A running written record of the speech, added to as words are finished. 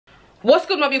What's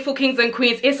good, my beautiful kings and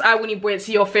queens? It's Wini, it's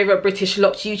your favorite British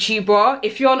locked YouTuber.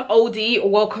 If you're an oldie,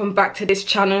 welcome back to this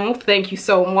channel. Thank you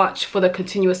so much for the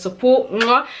continuous support.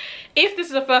 Mwah. If this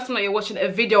is the first time that you're watching a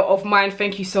video of mine,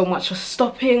 thank you so much for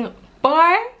stopping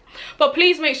by. But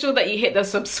please make sure that you hit the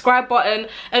subscribe button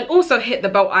and also hit the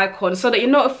bell icon so that you're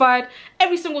notified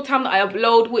every single time that I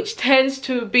upload, which tends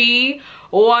to be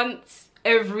once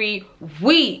every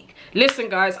week. Listen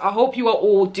guys, I hope you are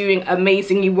all doing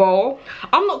amazingly well.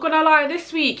 I'm not gonna lie,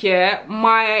 this week, yeah,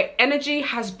 my energy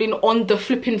has been on the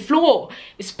flipping floor.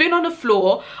 It's been on the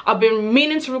floor. I've been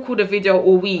meaning to record a video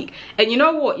all week. And you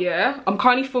know what, yeah? I'm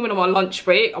currently filming on my lunch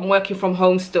break. I'm working from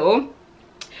home still.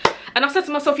 And I said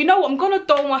to myself, you know what, I'm gonna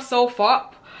doll myself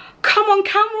up. Come on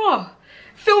camera.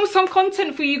 Film some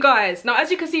content for you guys. Now, as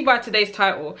you can see by today's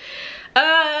title,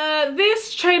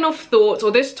 this train of thought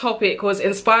or this topic was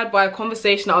inspired by a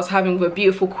conversation I was having with a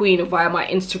beautiful queen via my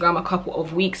Instagram a couple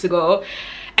of weeks ago.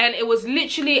 And it was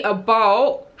literally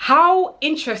about how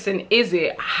interesting is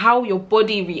it how your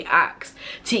body reacts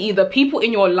to either people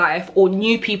in your life or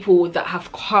new people that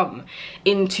have come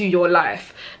into your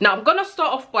life. Now, I'm gonna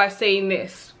start off by saying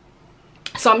this.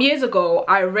 Some years ago,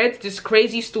 I read this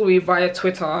crazy story via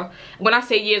Twitter. When I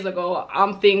say years ago,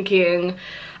 I'm thinking,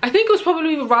 I think it was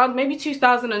probably around maybe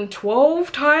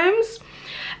 2012 times.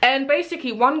 And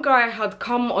basically, one guy had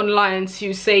come online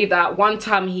to say that one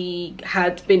time he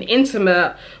had been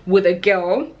intimate with a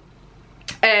girl.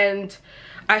 And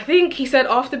I think he said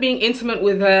after being intimate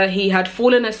with her, he had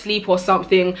fallen asleep or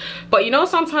something. But you know,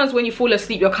 sometimes when you fall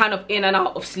asleep, you're kind of in and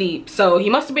out of sleep. So he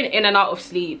must have been in and out of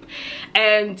sleep.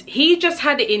 And he just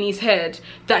had it in his head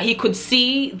that he could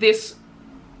see this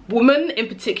woman in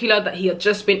particular that he had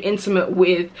just been intimate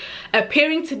with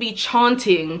appearing to be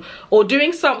chanting or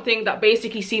doing something that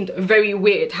basically seemed very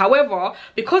weird. However,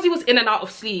 because he was in and out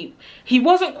of sleep, he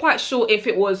wasn't quite sure if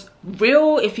it was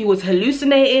real, if he was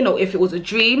hallucinating, or if it was a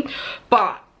dream.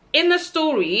 But in the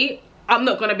story, I'm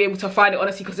not gonna be able to find it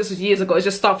honestly because this was years ago. It's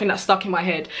just something that stuck in my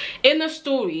head. In the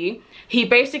story, he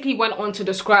basically went on to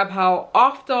describe how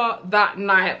after that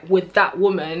night with that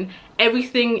woman,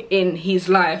 everything in his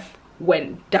life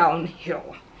went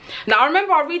downhill. Now, I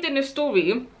remember I reading this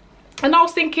story and I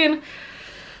was thinking,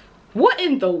 what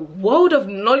in the world of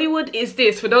Nollywood is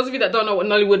this? For those of you that don't know what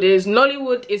Nollywood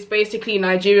is basically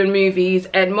Nigerian movies,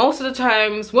 and most of the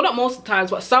times, well, not most of the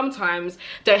times, but sometimes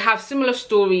they have similar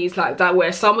stories like that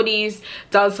where somebody's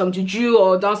done some juju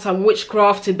or done some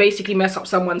witchcraft to basically mess up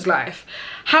someone's life.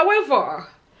 However,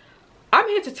 I'm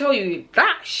here to tell you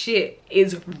that shit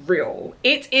is real.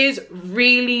 It is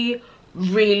really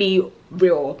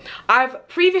real. I've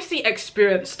previously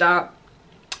experienced that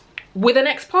with an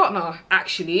ex-partner,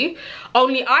 actually,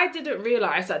 only I didn't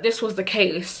realize that this was the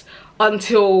case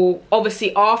until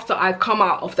obviously after I'd come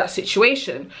out of that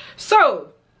situation.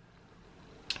 So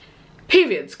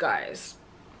periods, guys,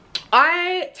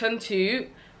 I tend to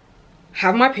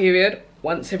have my period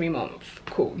once every month.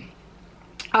 Cool.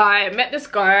 I met this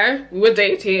guy, we were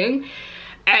dating,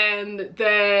 and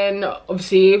then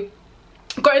obviously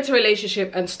got into a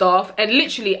relationship and stuff, and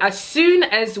literally as soon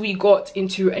as we got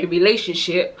into a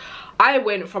relationship, I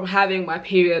went from having my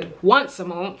period once a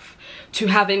month to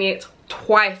having it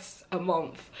twice a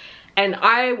month, and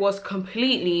I was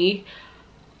completely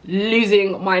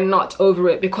losing my nut over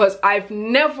it because I've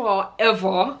never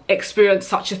ever experienced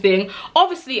such a thing.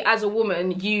 Obviously, as a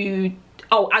woman,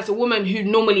 as a woman who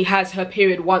normally has her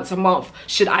period once a month,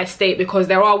 should I state, because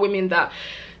there are women that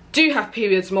do have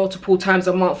periods multiple times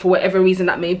a month for whatever reason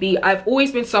that may be. I've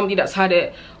always been somebody that's had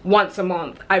it once a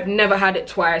month. I've never had it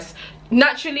twice.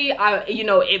 Naturally, you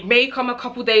know, it may come a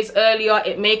couple days earlier,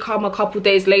 it may come a couple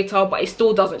days later, but it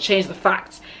still doesn't change the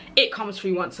fact it comes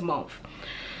through once a month.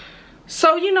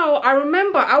 So, you know, I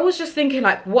remember I was just thinking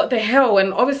like, what the hell?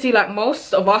 And obviously, like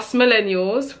most of us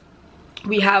millennials,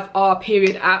 we have our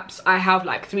period apps. I have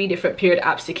like 3 different period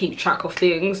apps to keep track of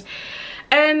things.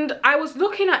 And I was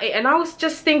looking at it and I was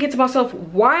just thinking to myself,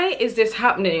 why is this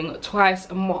happening twice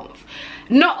a month?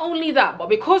 Not only that, but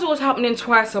because it was happening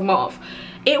twice a month,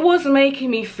 it was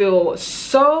making me feel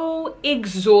so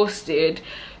exhausted,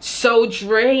 so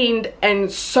drained, and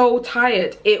so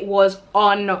tired. It was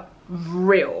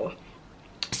unreal.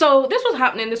 So this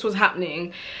was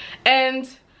happening. And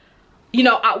you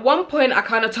know, at one point I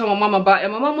kind of told my mum about it.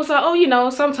 My mum was like, oh, you know,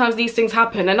 sometimes these things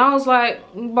happen. And I was like,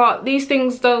 but these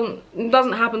things doesn't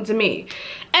happen to me.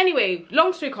 Anyway,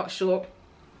 long story cut short,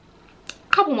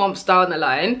 a couple months down the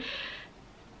line,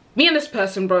 me and this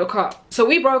person broke up. So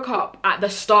we broke up at the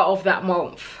start of that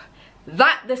month.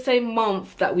 The same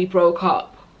month that we broke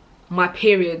up, my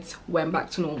periods went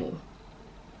back to normal.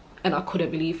 And I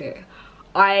couldn't believe it.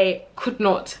 I could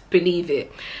not believe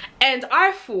it. And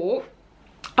I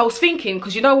was thinking,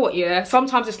 because you know what, yeah,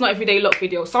 sometimes it's not everyday look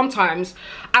video. Sometimes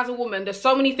as a woman, there's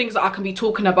so many things that I can be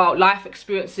talking about, life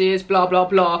experiences, blah blah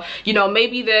blah. You know,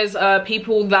 maybe there's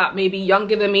people that may be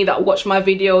younger than me that watch my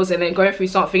videos and then going through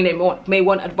something, they may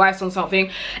want advice on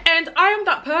something, and I am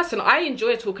that person. I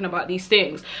enjoy talking about these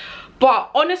things.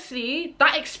 But honestly,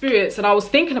 that experience, and I was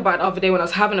thinking about it the other day when I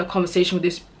was having a conversation with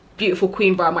this beautiful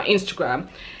queen via my Instagram,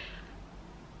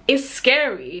 is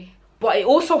scary. But it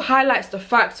also highlights the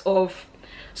fact of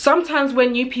sometimes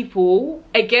when new people,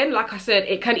 again, like I said,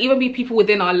 it can even be people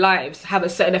within our lives have a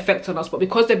certain effect on us, but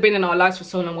because they've been in our lives for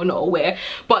so long, we're not aware.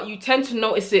 But you tend to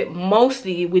notice it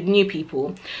mostly with new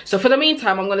people. So for the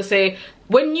meantime, I'm going to say,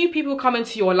 when new people come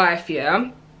into your life,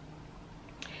 yeah,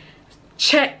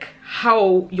 check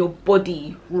how your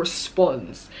body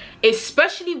responds,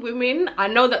 especially women. I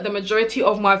know that the majority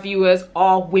of my viewers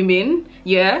are women,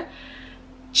 yeah.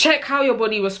 Check how your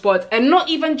body responds, and not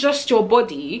even just your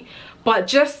body, but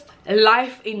just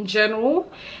life in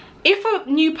general. If a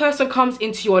new person comes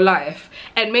into your life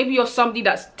and maybe you're somebody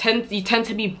you tend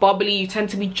to be bubbly, you tend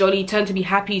to be jolly, you tend to be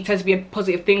happy, you tend to be a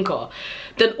positive thinker,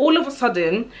 then all of a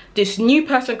sudden this new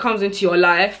person comes into your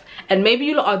life and maybe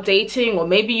you lot are dating, or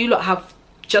maybe you lot have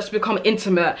just become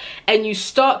intimate, and you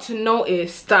start to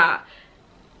notice that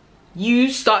you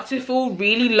start to feel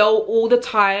really low all the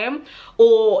time.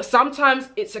 Or sometimes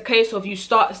it's a case of you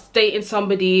start dating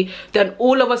somebody, then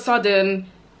all of a sudden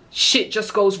shit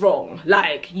just goes wrong.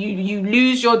 Like you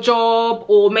lose your job,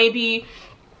 or maybe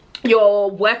you're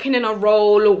working in a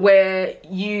role where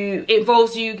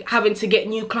involves you having to get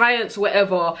new clients or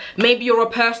whatever. Maybe you're a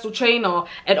personal trainer,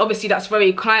 and obviously that's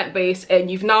very client based, and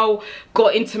you've now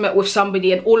got intimate with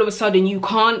somebody and all of a sudden you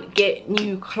can't get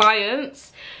new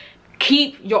clients.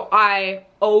 Keep your eye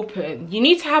open. You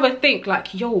need to have a think,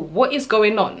 like, yo, what is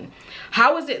going on?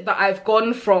 How is it that I've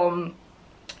gone from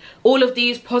all of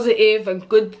these positive and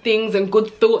good things and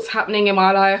good thoughts happening in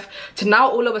my life to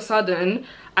now all of a sudden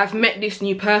I've met this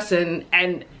new person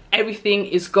and everything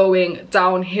is going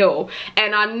downhill?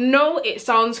 And I know it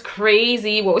sounds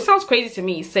crazy, well, it sounds crazy to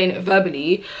me saying it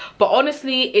verbally, but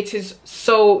honestly it is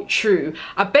so true.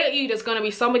 I bet you there's gonna be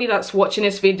somebody that's watching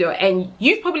this video and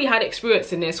you've probably had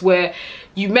experience in this, where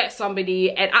you met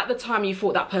somebody and at the time you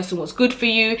thought that person was good for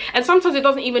you. And sometimes it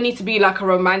doesn't even need to be like a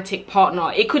romantic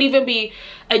partner, it could even be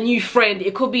a new friend,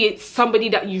 it could be somebody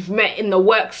that you've met in the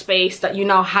workspace that you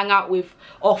now hang out with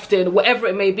often, whatever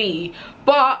it may be.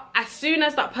 But as soon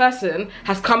as that person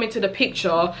has come into the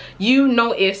picture, you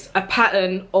notice a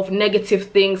pattern of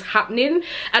negative things happening.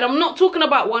 And I'm not talking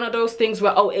about one of those things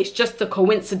where, oh, it's just a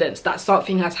coincidence that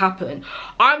something has happened.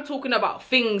 I'm talking about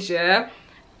things, yeah,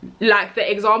 like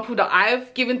the example that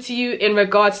I've given to you in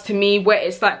regards to me, where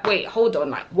it's like, wait, hold on,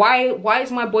 like why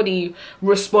is my body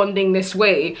responding this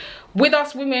way? With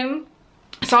us women,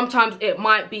 sometimes it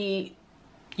might be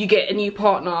you get a new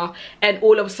partner and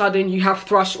all of a sudden you have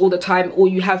thrush all the time, or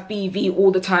you have BV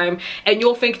all the time, and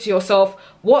you're thinking to yourself,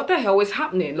 what the hell is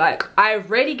happening? Like, I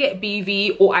rarely get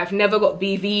BV, or I've never got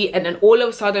BV, and then all of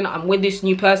a sudden I'm with this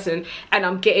new person and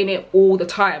I'm getting it all the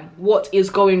time. What is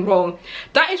going wrong?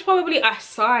 That is probably a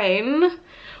sign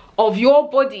of your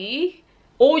body,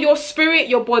 or your spirit,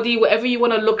 your body, whatever you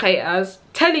want to look at it as,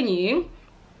 telling you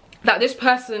that this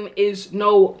person is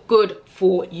no good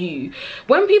for you.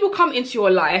 When people come into your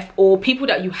life, or people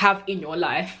that you have in your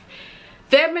life,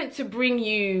 they're meant to bring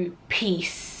you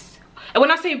peace. And when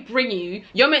I say bring you,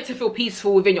 you're meant to feel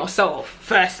peaceful within yourself.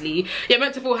 Firstly, you're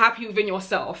meant to feel happy within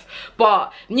yourself.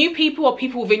 But new people or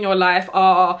people within your life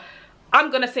are,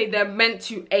 I'm gonna say, they're meant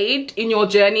to aid in your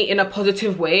journey in a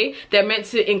positive way. They're meant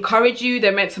to encourage you,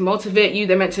 they're meant to motivate you,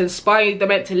 they're meant to inspire you, they're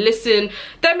meant to listen,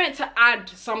 they're meant to add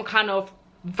some kind of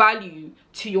value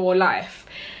to your life.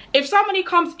 If somebody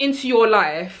comes into your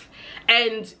life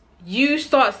and you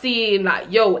start seeing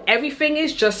like, yo, everything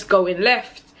is just going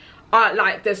left,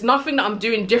 like there's nothing that I'm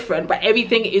doing different, but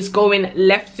everything is going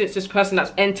left since this person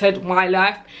that's entered my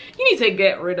life, you need to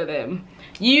get rid of them.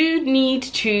 You need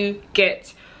to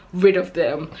get rid of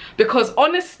them, because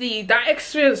honestly that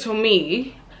experience for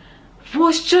me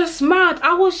was just mad.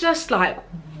 I was just like,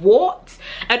 what?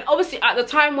 And obviously at the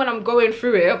time when I'm going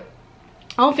through it,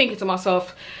 I'm thinking to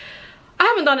myself, I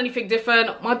haven't done anything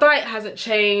different, my diet hasn't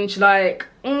changed, like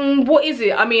what is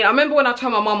it? I mean, I remember when I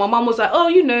told my mum was like, oh,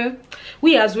 you know,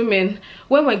 we as women,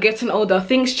 when we're getting older,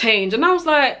 things change. And I was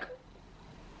like,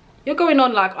 you're going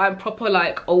on like I'm proper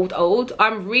like old.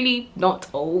 I'm really not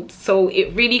old, so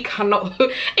it really cannot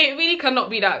it really cannot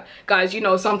be that. Guys, you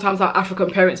know, sometimes our African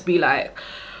parents be like,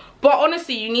 But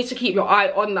honestly, you need to keep your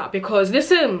eye on that, because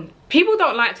listen, people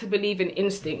don't like to believe in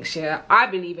instincts. Yeah, I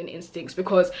believe in instincts,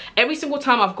 because every single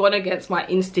time I've gone against my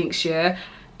instincts, yeah,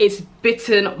 it's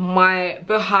bitten my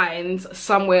behind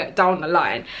somewhere down the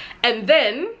line. And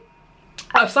then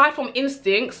aside from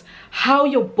instincts, how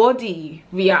your body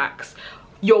reacts,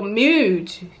 your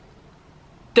mood.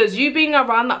 Does you being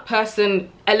around that person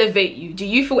elevate you? Do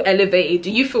you feel elevated?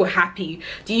 Do you feel happy?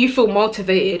 Do you feel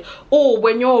motivated? Or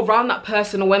when you're around that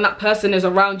person, or when that person is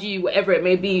around you, whatever it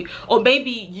may be, or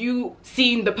maybe you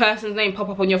seeing the person's name pop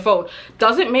up on your phone,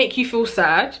 does it make you feel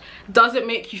sad? Does it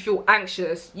make you feel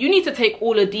anxious? You need to take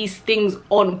all of these things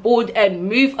on board and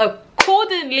move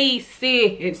accordingly,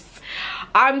 sis.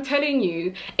 I'm telling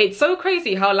you, it's so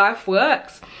crazy how life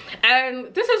works.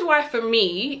 And this is why for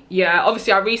me, yeah,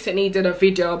 obviously I recently did a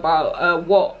video about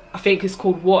what I think is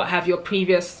called what have your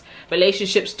previous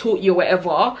relationships taught you or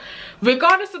whatever.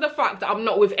 Regardless of the fact that I'm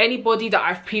not with anybody that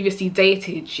I've previously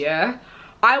dated, yeah,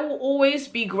 I will always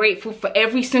be grateful for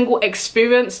every single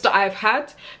experience that I've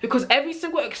had, because every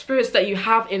single experience that you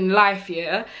have in life,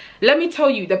 yeah, let me tell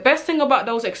you, the best thing about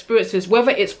those experiences,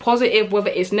 whether it's positive, whether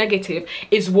it's negative,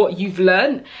 is what you've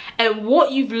learned. And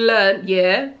what you've learned,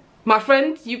 yeah, my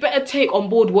friend, you better take on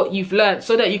board what you've learned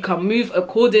so that you can move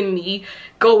accordingly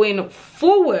going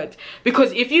forward.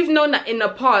 Because if you've known that in the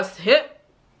past,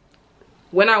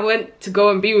 when I went to go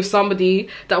and be with somebody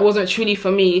that wasn't truly for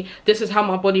me, this is how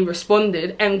my body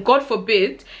responded, and God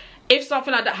forbid, if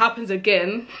something like that happens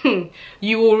again,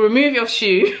 you will remove your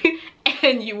shoe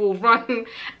and you will run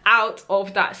out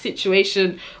of that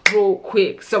situation real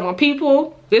quick. So my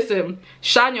people, listen,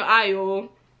 shine your eye, y'all.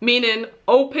 Meaning,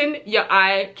 open your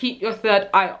eye, keep your third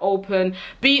eye open,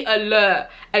 be alert,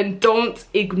 and don't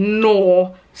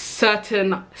ignore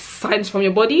certain signs from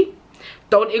your body.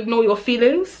 Don't ignore your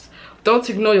feelings. Don't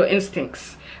ignore your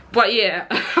instincts. But yeah,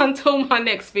 until my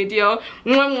next video,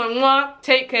 mwah, mwah, mwah,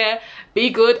 take care, be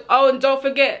good. Oh, and don't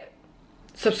forget,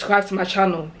 subscribe to my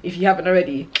channel if you haven't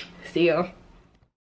already. See ya.